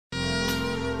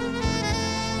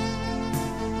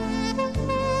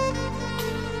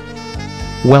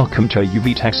Welcome to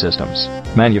UV Tech Systems,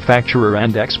 manufacturer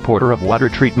and exporter of water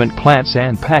treatment plants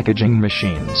and packaging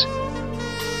machines.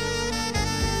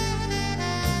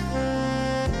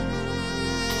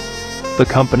 The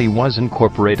company was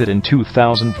incorporated in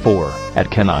 2004. At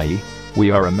Chennai,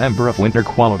 we are a member of Winter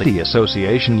Quality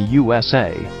Association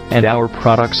USA, and our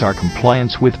products are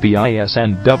compliant with BIS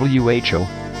and WHO.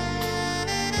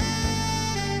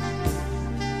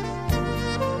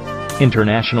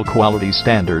 International quality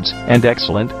standards and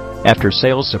excellent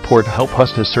after-sales support help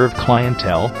us to serve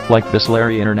clientele like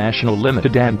Bisleri International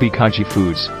Limited and Bikaji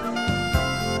Foods.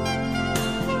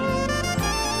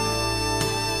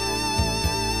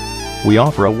 We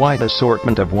offer a wide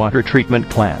assortment of water treatment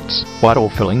plants, bottle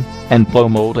filling, and blow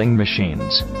molding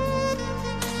machines.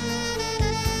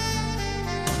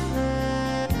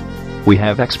 We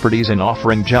have expertise in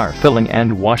offering jar filling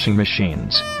and washing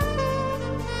machines.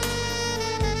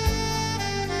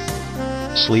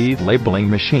 Sleeve labeling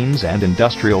machines and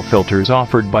industrial filters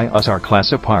offered by us are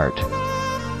class apart.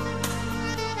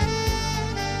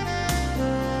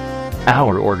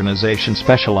 Our organization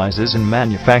specializes in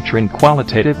manufacturing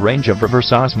qualitative range of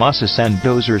reverse osmosis and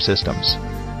doser systems.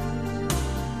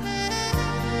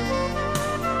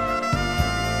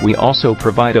 We also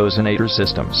provide ozonator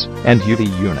systems and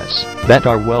UV units that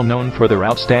are well known for their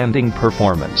outstanding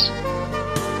performance.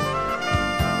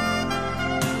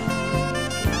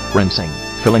 Rinsing,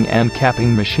 filling and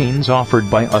capping machines offered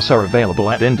by us are available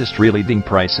at industry-leading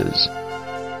prices.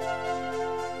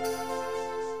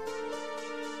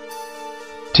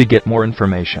 To get more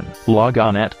information, log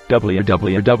on at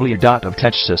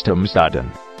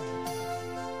www.avtechsystems.in.